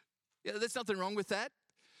 Yeah, there's nothing wrong with that.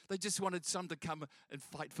 They just wanted someone to come and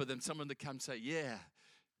fight for them, someone to come say, yeah.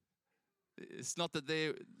 It's not that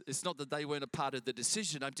they weren't a part of the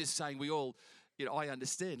decision. I'm just saying we all, I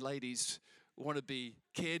understand ladies want to be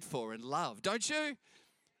cared for and loved, don't you?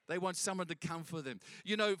 They want someone to come for them.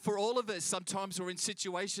 For all of us, sometimes we're in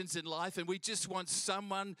situations in life and we just want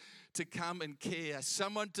someone to come and care,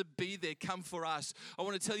 someone to be there, come for us. I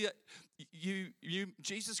want to tell you,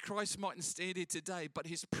 Jesus Christ mightn't stand here today, but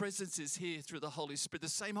his presence is here through the Holy Spirit. The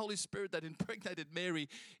same Holy Spirit that impregnated Mary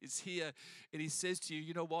is here. And he says to you,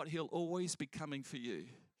 you know what? He'll always be coming for you.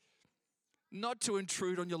 Not to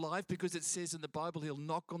intrude on your life, because it says in the Bible, he'll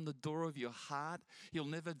knock on the door of your heart. He'll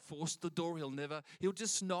never force the door. He'll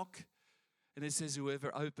just knock. And it says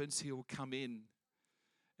whoever opens, he'll come in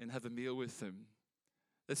and have a meal with them.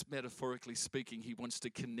 That's metaphorically speaking. He wants to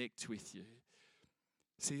connect with you.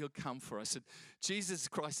 See, he'll come for us. And Jesus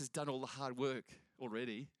Christ has done all the hard work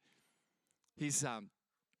already. He's,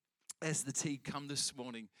 as the team come this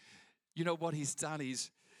morning, you know what he's done?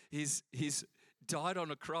 He's died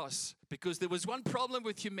on a cross because there was one problem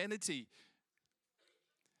with humanity.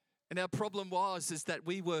 And our problem is that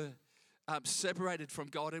we were separated from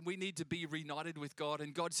God, and we need to be reunited with God.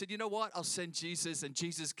 And God said, you know what? I'll send Jesus. And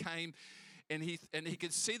Jesus came, and he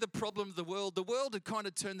could see the problem of the world. The world had kind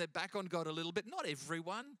of turned their back on God a little bit. Not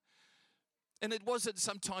everyone. And it wasn't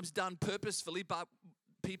sometimes done purposefully, but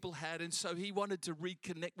people had. And so he wanted to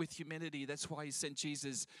reconnect with humanity. That's why he sent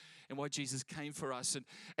Jesus and why Jesus came for us. And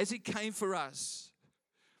as he came for us,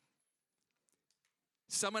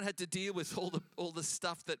 someone had to deal with all the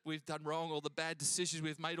stuff that we've done wrong, all the bad decisions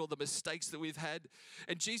we've made, all the mistakes that we've had.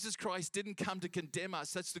 And Jesus Christ didn't come to condemn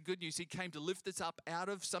us. That's the good news. He came to lift us up out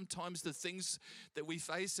of sometimes the things that we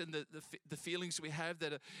face and the feelings we have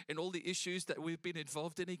and all the issues that we've been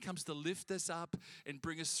involved in. He comes to lift us up and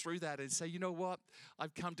bring us through that and say, you know what?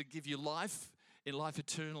 I've come to give you life in life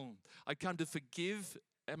eternal. I've come to forgive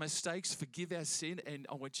our mistakes, forgive our sin, and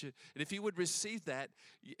I want you, and if you would receive that,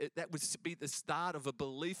 that would be the start of a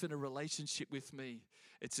belief in a relationship with me.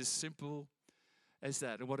 It's as simple as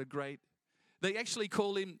that. And what a great, they actually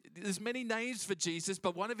call him, there's many names for Jesus,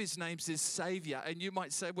 but one of his names is Savior. And you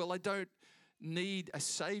might say, well, I don't need a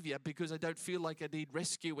Savior because I don't feel like I need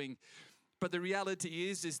rescuing. But the reality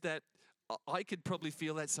is that I could probably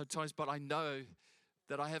feel that sometimes, but I know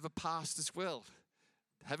that I have a past as well.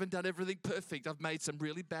 Haven't done everything perfect. I've made some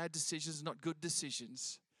really bad decisions, not good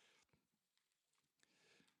decisions.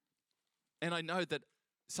 And I know that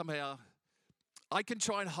somehow I can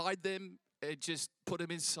try and hide them and just put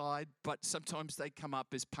them inside, but sometimes they come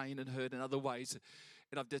up as pain and hurt in other ways.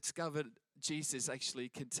 And I've discovered Jesus actually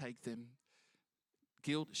can take them,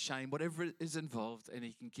 guilt, shame, whatever is involved, and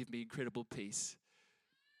he can give me incredible peace.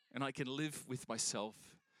 And I can live with myself,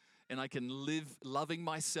 and I can live loving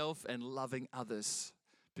myself and loving others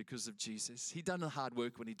because of Jesus. He done the hard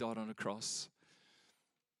work when he died on a cross.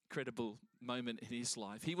 Incredible moment in his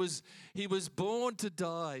life. He was born to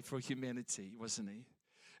die for humanity, wasn't he?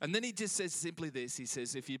 And then he just says simply this. He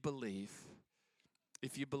says, if you believe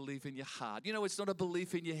in your heart. You know, it's not a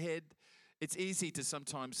belief in your head. It's easy to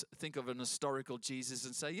sometimes think of an historical Jesus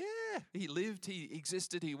and say, yeah, he lived, he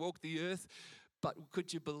existed, he walked the earth. But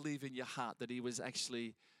could you believe in your heart that he was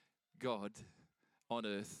actually God on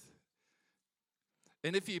earth?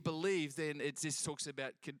 And if you believe, then it just talks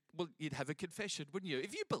about, you'd have a confession, wouldn't you?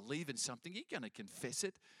 If you believe in something, you're going to confess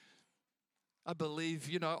it. I believe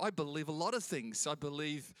a lot of things. I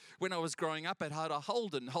believe when I was growing up, I'd had a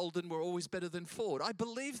Holden were always better than Ford. I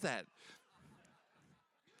believe that.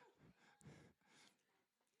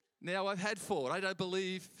 Now I've had Ford. I don't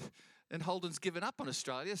believe, and Holden's given up on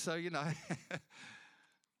Australia, so, you know.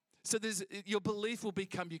 So your belief will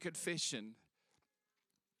become your confession.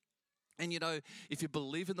 And, you know, if you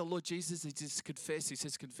believe in the Lord Jesus, he says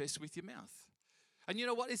confess with your mouth. And you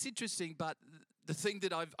know what? It's interesting, but the thing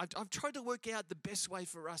that I've tried to work out the best way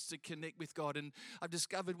for us to connect with God, and I've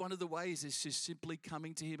discovered one of the ways is just simply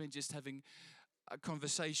coming to him and just having a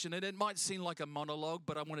conversation. And it might seem like a monologue,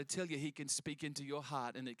 but I want to tell you, he can speak into your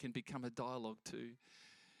heart, and it can become a dialogue too.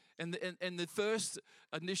 And the first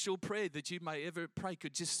initial prayer that you may ever pray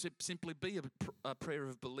could just simply be a prayer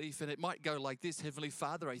of belief. And it might go like this: Heavenly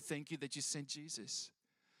Father, I thank you that you sent Jesus.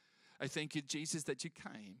 I thank you, Jesus, that you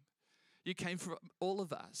came. You came for all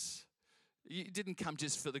of us. You didn't come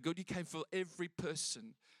just for the good. You came for every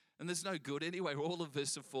person. And there's no good anyway. All of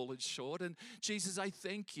us have fallen short. And Jesus, I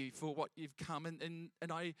thank you for what you've come. And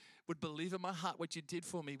I would believe in my heart what you did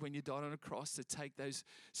for me when you died on a cross to take those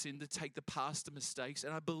sin, to take the past, the mistakes.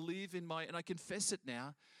 And I believe and I confess it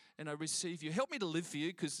now. And I receive you. Help me to live for you,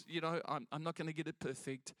 because, you know, I'm not going to get it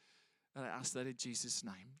perfect. And I ask that in Jesus'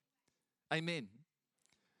 name. Amen.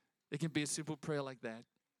 It can be a simple prayer like that.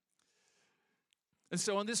 And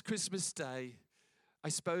so on this Christmas day, I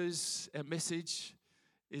suppose our message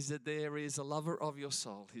is that there is a lover of your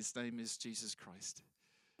soul. His name is Jesus Christ.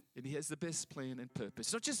 And he has the best plan and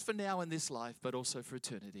purpose, not just for now in this life, but also for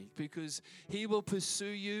eternity, because he will pursue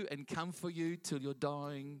you and come for you till your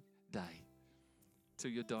dying day,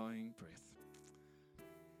 till your dying breath.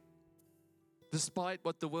 Despite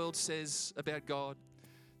what the world says about God,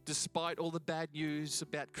 despite all the bad news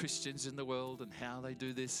about Christians in the world and how they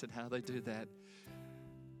do this and how they do that,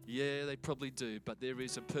 yeah, they probably do, but there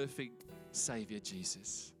is a perfect Savior,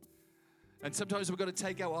 Jesus. And sometimes we've got to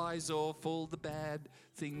take our eyes off all the bad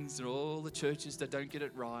things and all the churches that don't get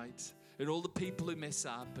it right and all the people who mess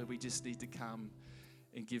up, and we just need to come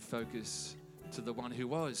and give focus to the one who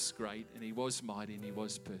was great, and he was mighty, and he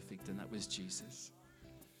was perfect, and that was Jesus.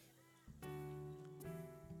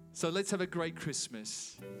 So let's have a great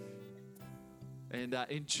Christmas and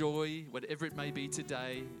enjoy whatever it may be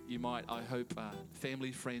today. You might, I hope,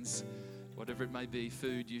 family, friends, whatever it may be.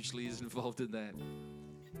 Food usually is involved in that.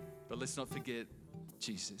 But let's not forget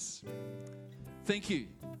Jesus. Thank you.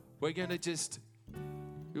 We're going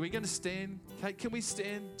to stand? Kate, can we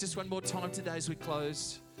stand just one more time today as we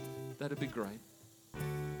close? That'd be great.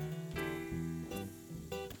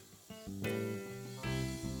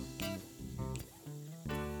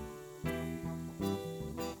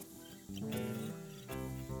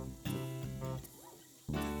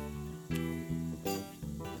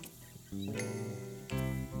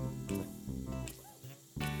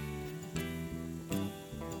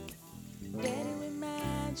 Dare to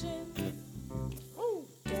imagine,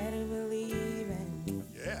 dare to believe in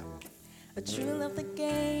Yeah. a true love that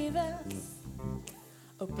gave us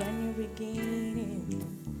a brand new beginning.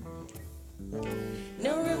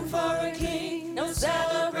 No room for a king, no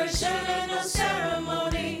celebration and no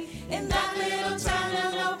ceremony. In that little town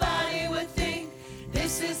that nobody would think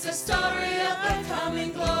this is the story of the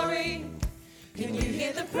coming glory. Can you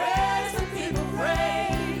hear the prayers of people pray?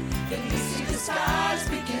 Can you see the stars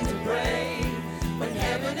begin to break? When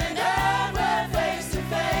heaven and earth were face to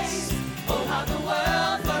face, oh how the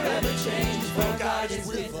world forever changed, for God is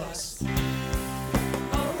with us.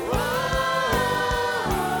 Oh,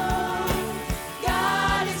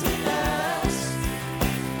 God is with us.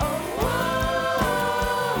 Oh,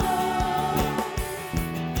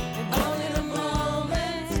 all in a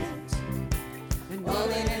moment, all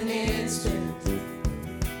in an instant,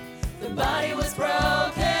 the body was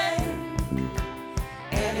broken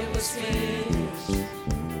and it was finished.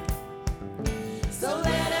 So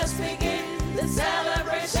let us begin the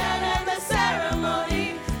celebration and the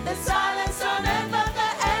ceremony. The silence on earth, but the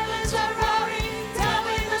heavens are roaring,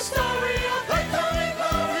 telling the story of the coming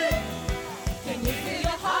glory. Can you feel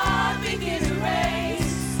your heart begin to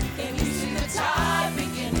race? Can you see the tide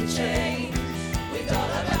begin to change? With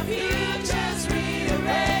all of our futures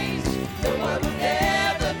rearranged, the world will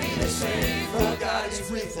never be the same, for God is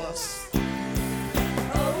with us.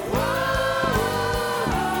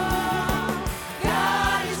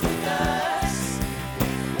 God is with us.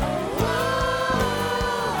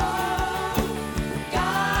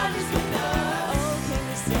 God is with us. Oh, can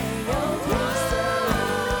we say, oh,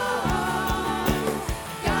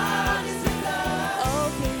 God is with us.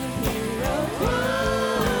 Oh, can you hear,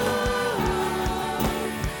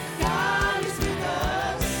 God is with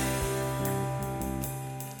us.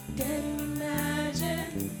 Dare to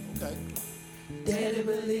imagine, Okay. dare to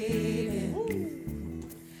believe in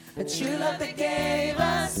a true love that gave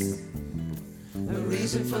us a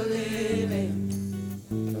reason for living.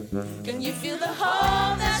 Can you feel the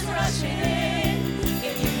hope that's rushing in?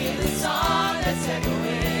 Can you hear the song that's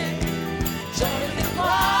echoing? Join the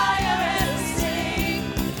choir and we sing.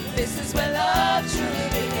 This is where love truly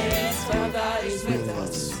begins, for God is with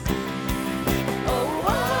us. Oh,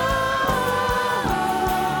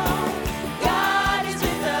 God is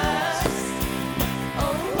with us.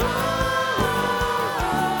 Oh,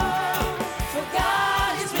 for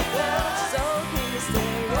God is with us. Oh, can you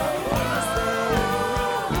stay? Oh,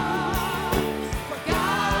 for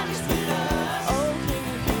God is with us. Oh, can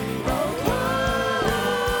you hear? Oh,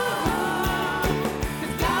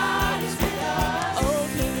 for God is with us. Oh,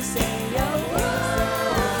 can you say? Oh,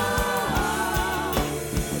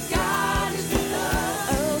 for God is with us.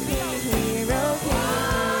 Oh, can you hear? Oh,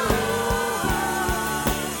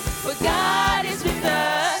 for God is with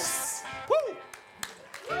us.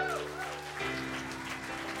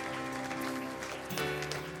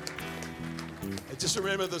 And just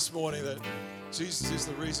remember this morning that Jesus is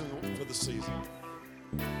the reason for the season.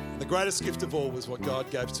 The greatest gift of all was what God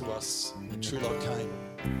gave to us when true love came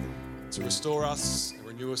to restore us and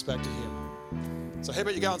renew us back to Him. So how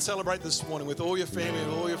about you go and celebrate this morning with all your family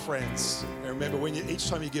and all your friends. And remember, each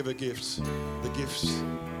time you give a gift, the gift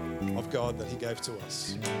of God that He gave to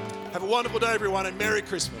us. Have a wonderful day, everyone, and Merry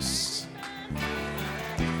Christmas.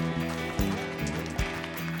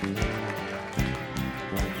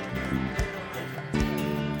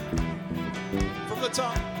 From the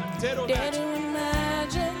top, dead or Dare not. to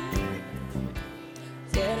imagine,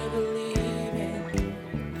 dare to believe in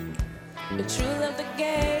the true love that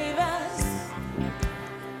gave us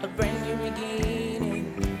a brand new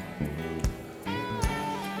beginning.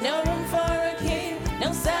 No room for a king,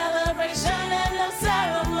 no celebration and no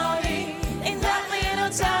ceremony. In that little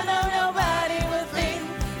town, no, nobody will think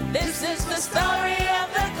this is the story of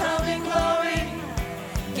the coming glory.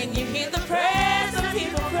 Can you hear the prayers of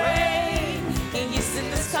people pray? Can you see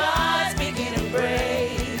the stars begin to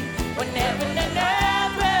break? When heaven and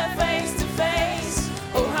earth were face to face,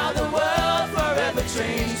 oh how the world forever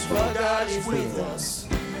changed, for God is with us.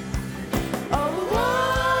 Oh,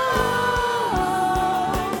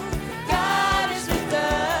 God is with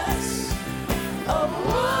us. Oh,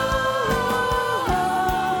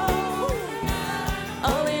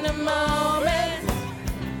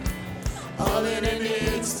 in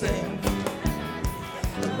an instant.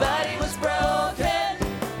 The body was broken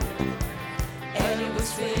and it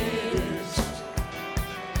was finished.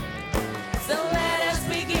 So let us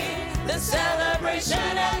begin the celebration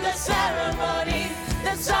and the ceremony.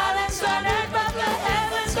 The silence on earth, but the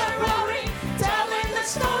heavens are roaring, telling the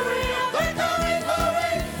story of the coming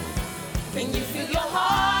glory. Can you feel your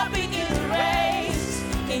heart begin to race?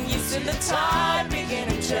 Can you see the tide begin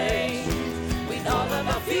to change? With all of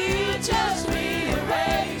our futures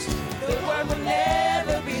rearranged, the world will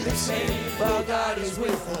never be the same, for God is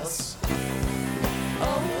with us.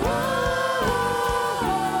 Oh,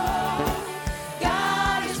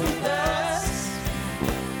 God is with us.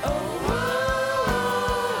 Oh,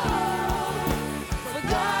 for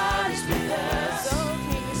God is with us. Oh,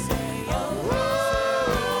 can you say, oh,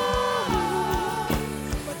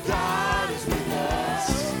 for God is with us.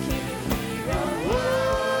 Oh, can you hear, oh,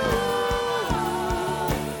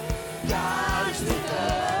 God is with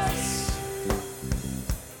us.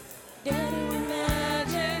 Dare to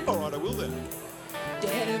imagine, All right, I will then.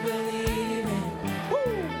 dare to believe in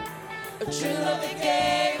a true love that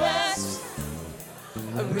gave us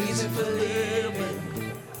a reason for living.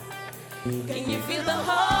 Can you feel the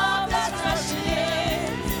hope that's rushing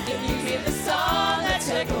in? Can you hear the song that's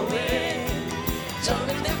echoing? Join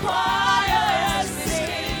with the choir as we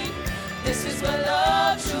sing. This is where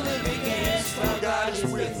love truly begins, for God is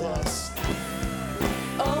with us.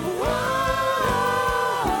 Oh,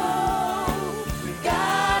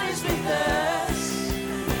 God is with us.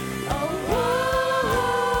 Oh,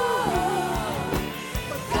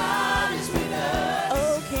 God is with us.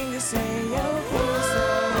 Oh, can you say, oh, can you say,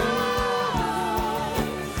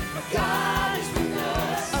 God is with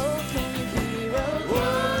us. Oh, can you hear, oh,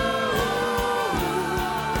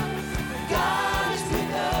 God is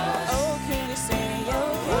with us. Oh, can you say,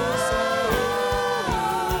 oh, can you say,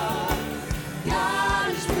 God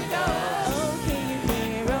is with us. Oh, can you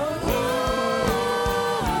hear, oh,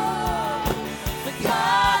 but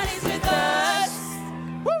God is with us.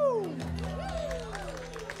 Woo!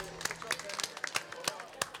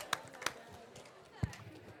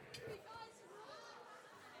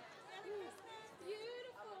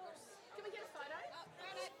 Beautiful. Can we get a photo?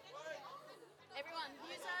 Everyone,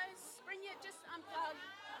 musos, bring your, just unplug.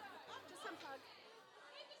 Just unplug.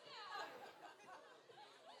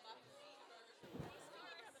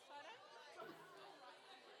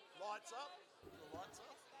 Lights up. The lights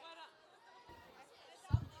up.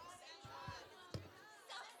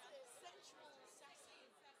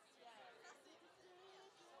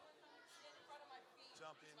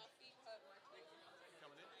 Jump in.